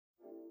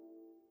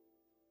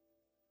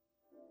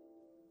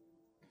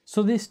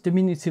So this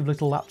diminutive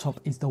little laptop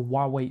is the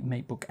Huawei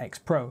Matebook X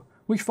Pro,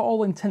 which for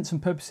all intents and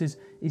purposes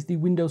is the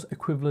Windows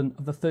equivalent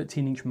of the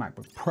 13-inch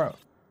MacBook Pro.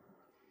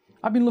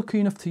 I've been lucky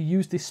enough to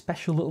use this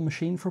special little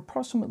machine for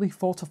approximately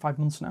 4 to 5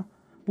 months now,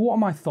 but what are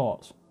my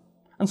thoughts?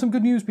 And some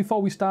good news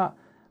before we start: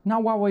 now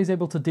Huawei is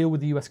able to deal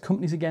with the US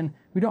companies again,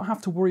 we don't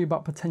have to worry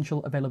about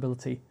potential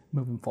availability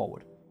moving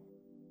forward.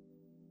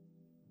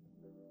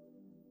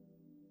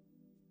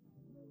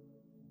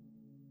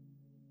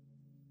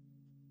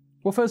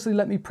 Well, firstly,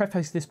 let me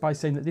preface this by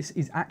saying that this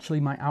is actually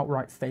my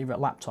outright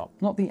favourite laptop,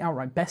 not the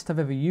outright best I've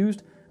ever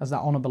used, as that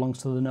honour belongs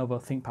to the Lenovo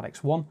ThinkPad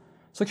X1,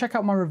 so check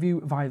out my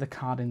review via the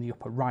card in the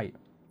upper right.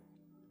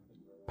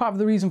 Part of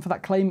the reason for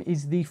that claim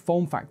is the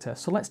form factor,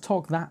 so let's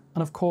talk that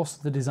and of course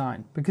the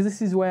design, because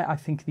this is where I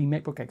think the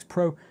MacBook X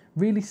Pro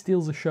really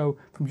steals the show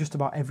from just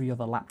about every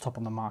other laptop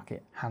on the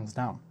market, hands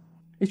down.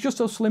 It's just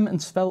so slim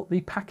and svelte,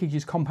 the package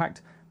is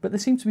compact, but there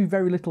seems to be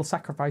very little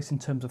sacrifice in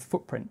terms of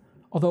footprint,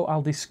 although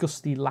I'll discuss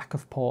the lack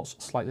of ports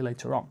slightly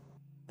later on.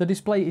 The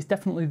display is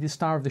definitely the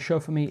star of the show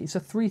for me. It's a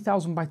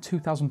 3000 by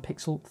 2000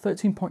 pixel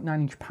 13.9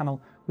 inch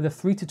panel with a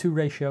 3:2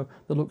 ratio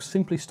that looks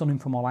simply stunning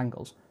from all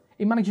angles.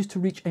 It manages to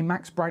reach a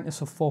max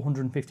brightness of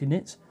 450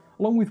 nits,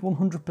 along with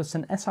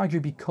 100%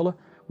 sRGB colour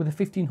with a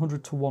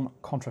 1500:1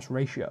 contrast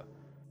ratio.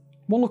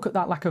 One look at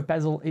that lack of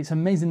bezel, it's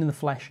amazing in the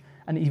flesh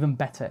and even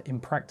better in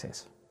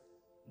practice.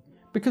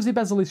 Because the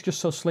bezel is just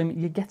so slim,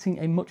 you're getting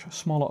a much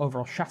smaller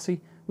overall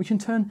chassis, which in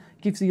turn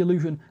gives the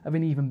illusion of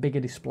an even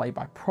bigger display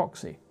by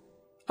proxy.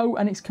 Oh,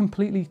 and it's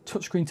completely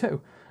touchscreen too.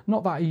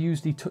 Not that I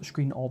use the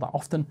touchscreen all that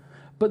often,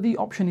 but the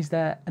option is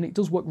there and it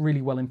does work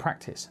really well in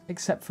practice,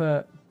 except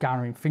for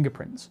garnering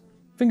fingerprints.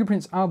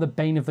 Fingerprints are the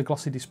bane of the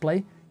glossy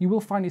display. You will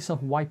find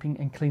yourself wiping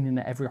and cleaning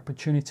at every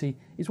opportunity.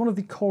 It's one of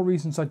the core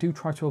reasons I do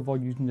try to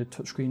avoid using the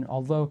touchscreen,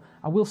 although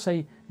I will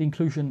say the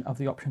inclusion of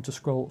the option to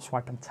scroll,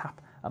 swipe and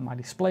tap at my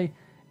display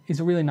is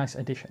a really nice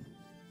addition.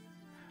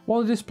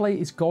 While the display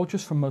is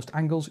gorgeous from most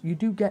angles, you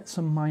do get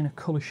some minor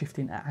colour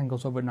shifting at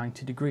angles over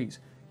 90 degrees.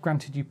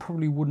 Granted, you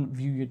probably wouldn't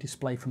view your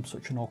display from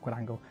such an awkward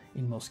angle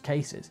in most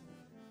cases.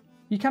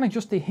 You can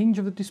adjust the hinge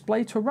of the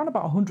display to around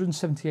about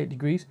 178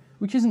 degrees,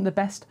 which isn't the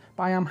best,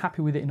 but I am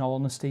happy with it in all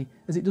honesty,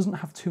 as it doesn't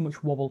have too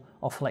much wobble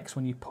or flex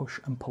when you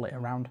push and pull it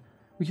around,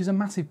 which is a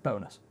massive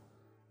bonus.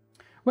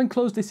 When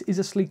closed, this is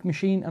a sleek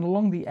machine, and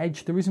along the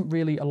edge there isn't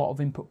really a lot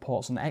of input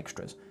ports and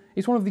extras.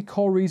 It's one of the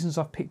core reasons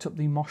I've picked up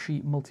the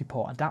Moshi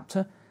multi-port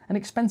adapter, an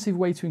expensive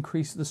way to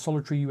increase the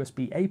solitary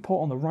USB-A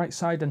port on the right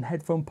side and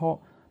headphone port,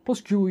 plus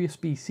dual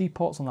USB-C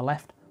ports on the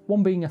left,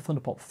 one being a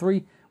Thunderbolt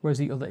 3, whereas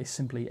the other is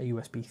simply a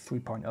USB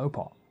 3.0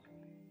 port.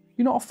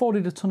 You're not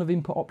afforded a ton of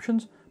input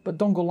options, but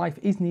dongle life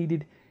is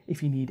needed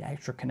if you need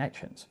extra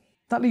connections.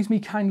 That leads me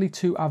kindly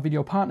to our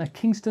video partner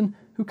Kingston,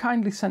 who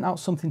kindly sent out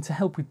something to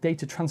help with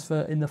data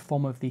transfer in the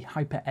form of the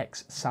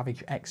HyperX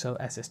Savage XO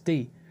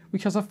SSD,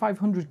 which has a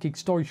 500 gig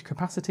storage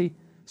capacity,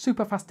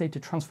 super fast data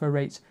transfer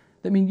rates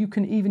that mean you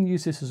can even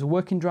use this as a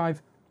working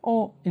drive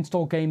or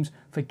install games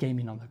for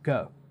gaming on the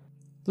go.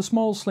 The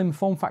small slim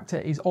form factor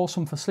is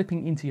awesome for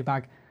slipping into your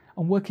bag,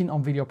 and working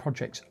on video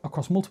projects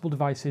across multiple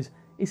devices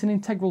is an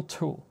integral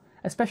tool,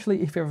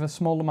 especially if you have a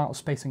small amount of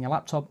space on your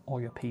laptop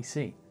or your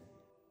PC.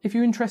 If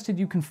you're interested,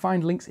 you can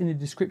find links in the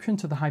description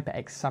to the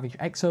HyperX Savage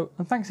XO,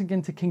 and thanks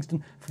again to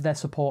Kingston for their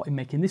support in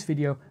making this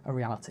video a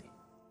reality.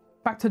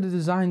 Back to the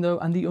design though,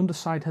 and the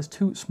underside has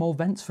two small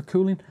vents for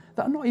cooling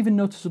that are not even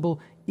noticeable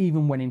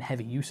even when in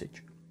heavy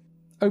usage.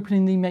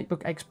 Opening the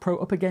MacBook X Pro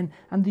up again,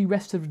 and the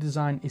rest of the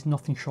design is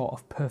nothing short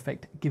of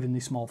perfect given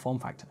the small form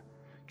factor.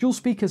 Dual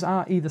speakers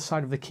are either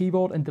side of the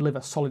keyboard and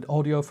deliver solid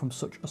audio from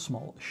such a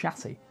small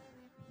chassis.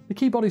 The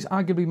keyboard is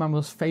arguably my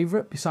most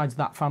favourite besides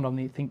that found on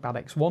the ThinkPad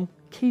X1.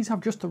 Keys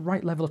have just the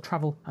right level of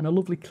travel and a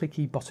lovely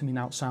clicky bottoming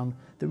out sound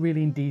that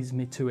really endears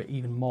me to it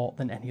even more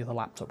than any other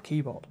laptop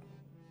keyboard.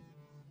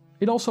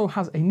 It also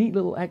has a neat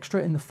little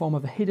extra in the form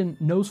of a hidden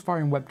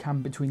nose-firing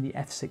webcam between the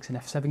F6 and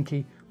F7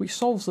 key, which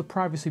solves the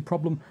privacy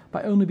problem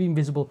by only being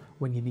visible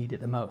when you need it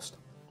the most.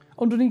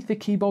 Underneath the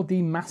keyboard,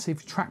 the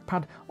massive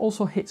trackpad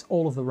also hits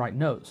all of the right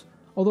notes,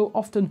 although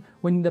often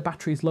when the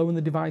battery is low in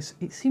the device,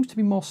 it seems to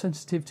be more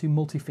sensitive to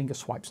multi-finger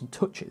swipes and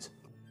touches.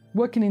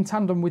 Working in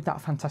tandem with that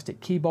fantastic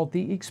keyboard,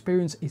 the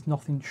experience is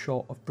nothing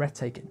short of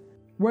breathtaking.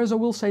 Whereas I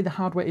will say the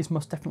hardware is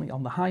most definitely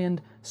on the high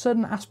end,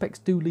 certain aspects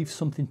do leave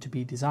something to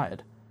be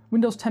desired.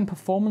 Windows 10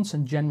 performance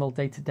and general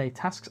day-to-day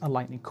tasks are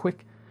lightning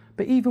quick,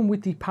 but even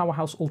with the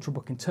powerhouse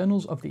Ultrabook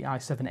internals of the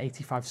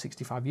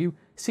i7-8565U,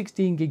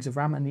 16 gigs of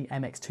RAM and the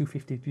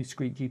MX250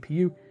 discrete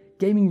GPU,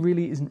 gaming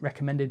really isn't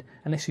recommended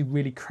unless you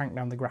really crank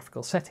down the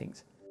graphical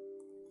settings.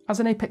 As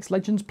an Apex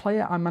Legends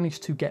player, I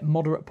managed to get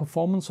moderate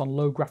performance on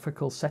low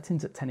graphical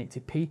settings at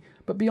 1080p,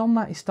 but beyond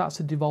that it starts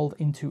to devolve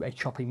into a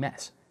choppy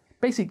mess.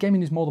 Basic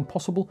gaming is more than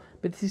possible,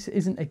 but this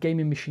isn't a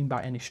gaming machine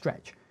by any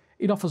stretch.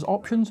 It offers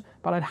options,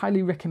 but I'd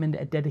highly recommend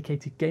a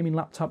dedicated gaming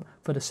laptop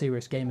for the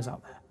serious gamers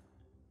out there.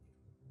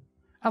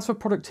 As for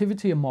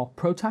productivity and more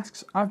pro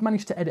tasks, I've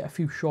managed to edit a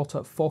few shorter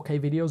 4K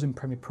videos in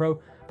Premiere Pro,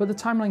 but the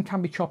timeline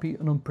can be choppy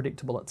and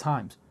unpredictable at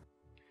times.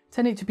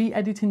 1080p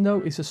editing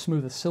though is as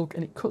smooth as silk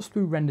and it cuts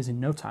through renders in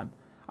no time.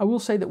 I will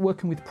say that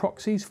working with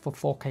proxies for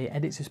 4K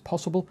edits is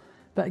possible,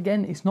 but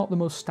again, it's not the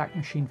most stacked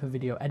machine for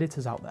video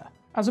editors out there.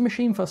 As a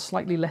machine for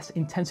slightly less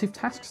intensive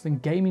tasks than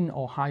gaming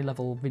or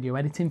high-level video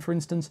editing, for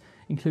instance,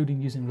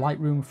 including using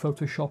Lightroom,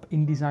 Photoshop,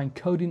 InDesign,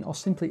 coding, or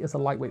simply as a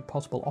lightweight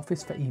portable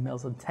office for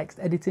emails and text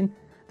editing,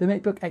 the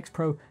Matebook X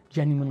Pro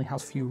genuinely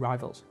has few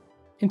rivals.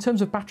 In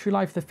terms of battery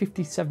life, the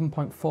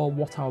 57.4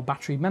 watt-hour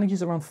battery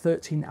manages around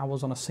 13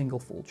 hours on a single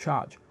full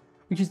charge,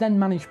 which is then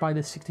managed by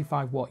the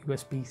 65 watt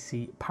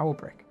USB-C power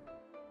brick.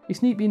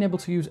 It's neat being able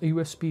to use a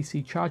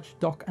USB-C charge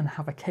dock and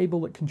have a cable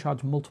that can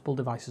charge multiple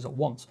devices at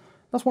once.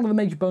 That's one of the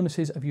major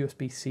bonuses of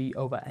USB-C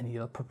over any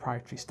other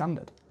proprietary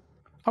standard.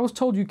 I was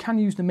told you can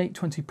use the Mate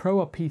 20 Pro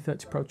or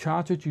P30 Pro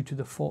charger due to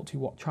the 40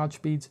 watt charge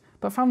speeds,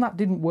 but found that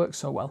didn't work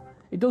so well.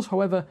 It does,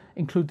 however,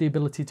 include the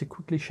ability to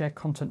quickly share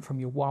content from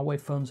your Huawei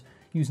phones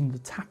using the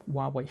Tap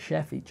Huawei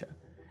Share feature.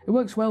 It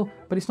works well,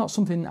 but it's not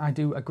something I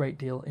do a great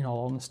deal in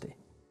all honesty.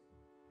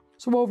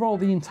 So overall,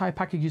 the entire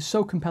package is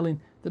so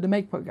compelling that the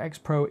Matebook X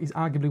Pro is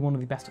arguably one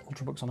of the best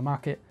Ultrabooks on the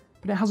market,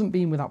 but it hasn't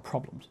been without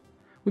problems.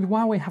 With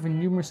Huawei having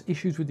numerous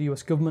issues with the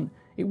US government,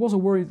 it was a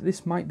worry that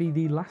this might be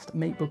the last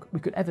Matebook we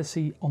could ever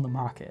see on the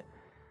market.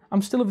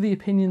 I'm still of the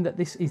opinion that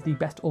this is the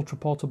best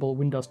ultra-portable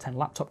Windows 10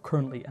 laptop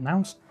currently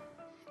announced,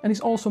 and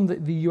it's awesome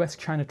that the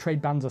US-China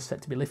trade bans are set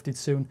to be lifted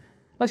soon.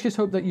 Let's just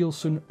hope that you'll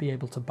soon be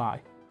able to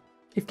buy.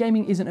 If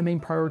gaming isn't a main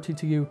priority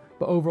to you,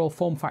 but overall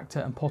form factor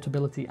and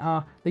portability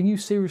are, then you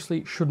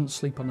seriously shouldn't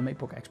sleep on the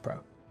Matebook X Pro.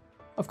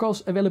 Of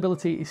course,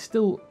 availability is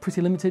still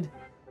pretty limited,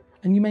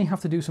 and you may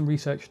have to do some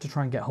research to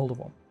try and get hold of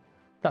one.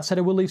 That said,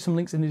 I will leave some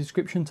links in the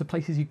description to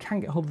places you can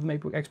get hold of the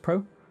Matebook X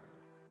Pro.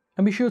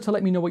 And be sure to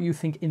let me know what you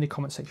think in the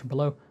comment section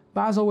below.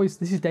 But as always,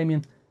 this is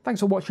Damien, thanks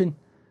for watching,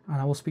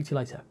 and I will speak to you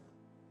later.